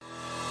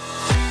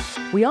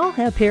We all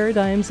have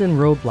paradigms and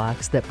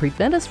roadblocks that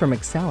prevent us from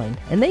excelling,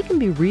 and they can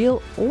be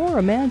real or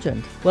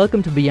imagined.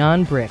 Welcome to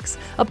Beyond Bricks,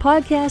 a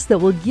podcast that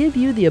will give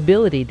you the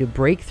ability to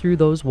break through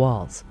those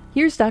walls.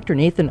 Here's Dr.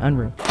 Nathan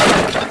Unruh.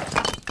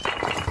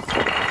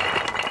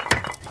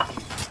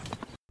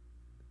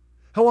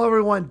 Hello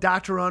everyone,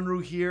 Dr.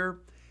 Unruh here,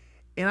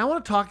 and I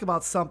want to talk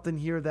about something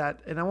here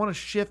and I want to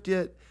shift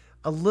it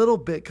a little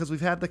bit because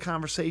we've had the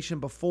conversation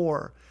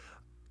before,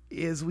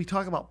 is we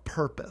talk about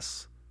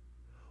purpose.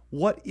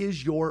 What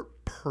is your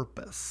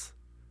purpose?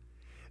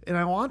 And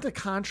I want to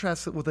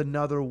contrast it with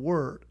another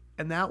word,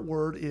 and that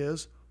word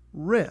is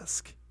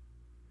risk.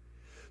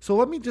 So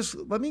let me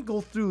go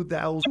through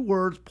those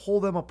words, pull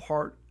them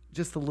apart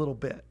just a little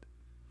bit.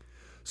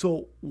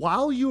 So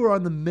while you are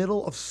in the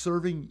middle of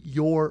serving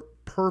your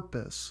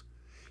purpose,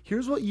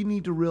 here's what you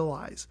need to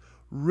realize.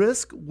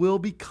 Risk will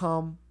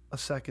become a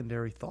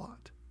secondary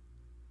thought.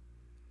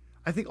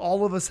 I think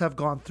all of us have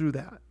gone through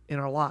that in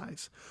our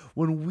lives.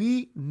 When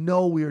we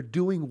know we are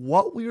doing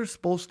what we are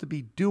supposed to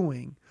be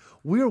doing,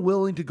 we are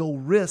willing to go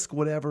risk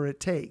whatever it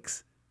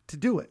takes to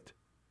do it.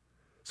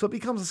 So it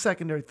becomes a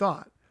secondary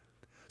thought.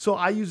 So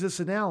I use this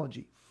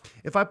analogy.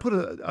 If I put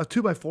a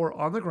 2x4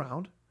 on the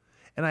ground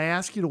and I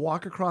ask you to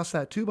walk across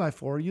that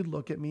 2x4, you'd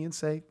look at me and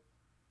say,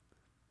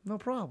 no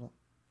problem.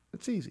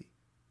 It's easy.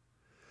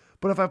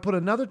 But if I put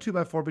another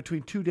 2x4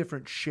 between two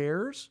different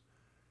shares,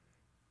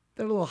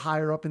 they're a little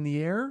higher up in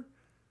the air,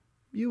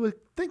 you would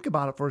think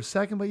about it for a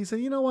second, but you say,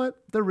 you know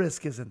what? The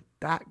risk isn't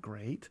that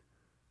great.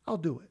 I'll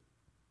do it.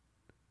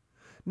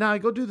 Now I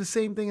go do the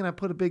same thing and I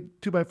put a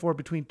big 2x4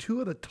 between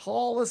two of the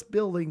tallest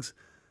buildings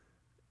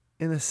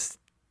in the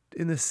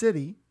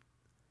city,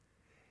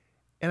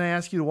 and I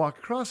ask you to walk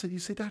across it. You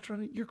say, Dr.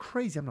 Unruh, you're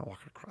crazy. I'm not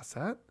walking across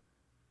that.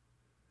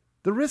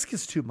 The risk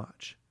is too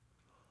much.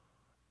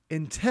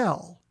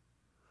 Until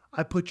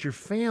I put your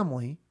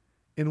family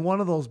in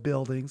one of those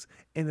buildings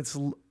and it's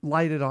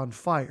lighted on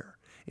fire.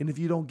 And if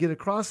you don't get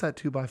across that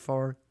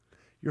 2x4,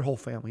 your whole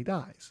family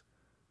dies.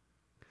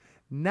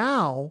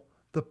 Now,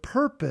 the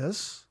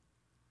purpose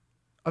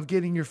of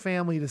getting your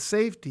family to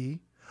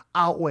safety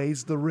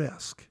outweighs the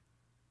risk.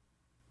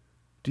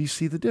 Do you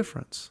see the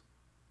difference?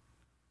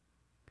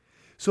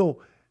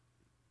 So,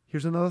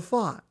 here's another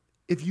thought.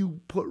 If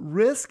you put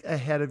risk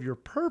ahead of your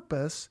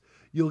purpose,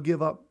 you'll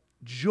give up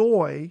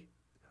joy,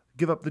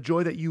 give up the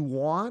joy that you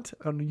want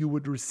and you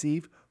would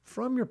receive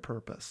from your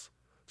purpose.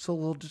 So a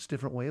little just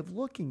different way of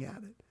looking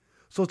at it.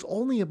 So it's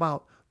only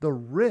about the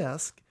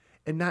risk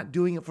and not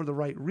doing it for the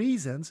right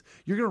reasons.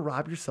 You're going to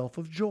rob yourself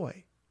of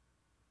joy.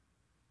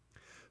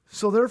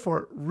 So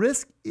therefore,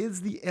 risk is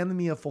the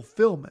enemy of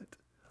fulfillment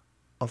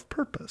of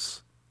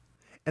purpose.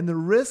 And the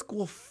risk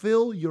will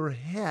fill your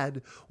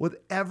head with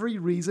every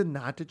reason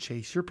not to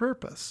chase your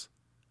purpose.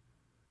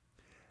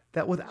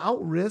 That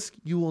without risk,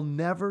 you will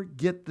never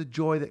get the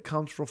joy that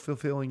comes from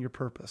fulfilling your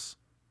purpose.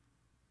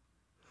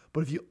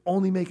 But if you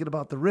only make it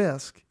about the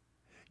risk,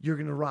 you're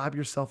going to rob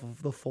yourself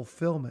of the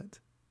fulfillment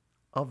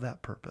of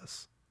that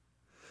purpose.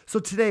 So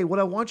today, what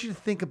I want you to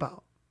think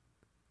about,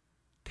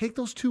 take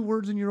those two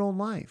words in your own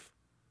life.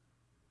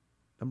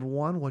 Number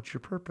one, what's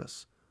your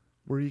purpose?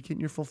 Where are you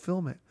getting your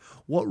fulfillment?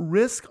 What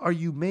risk are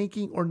you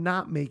making or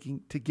not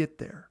making to get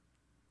there?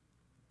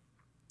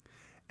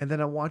 And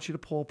then I want you to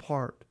pull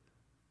apart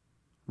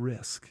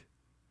risk.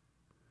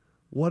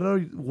 What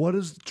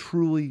is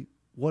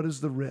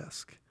the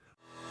risk?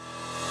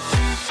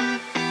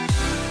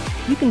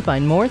 You can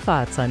find more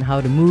thoughts on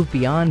how to move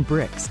beyond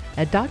bricks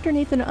at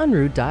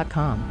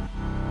drnathanunruh.com.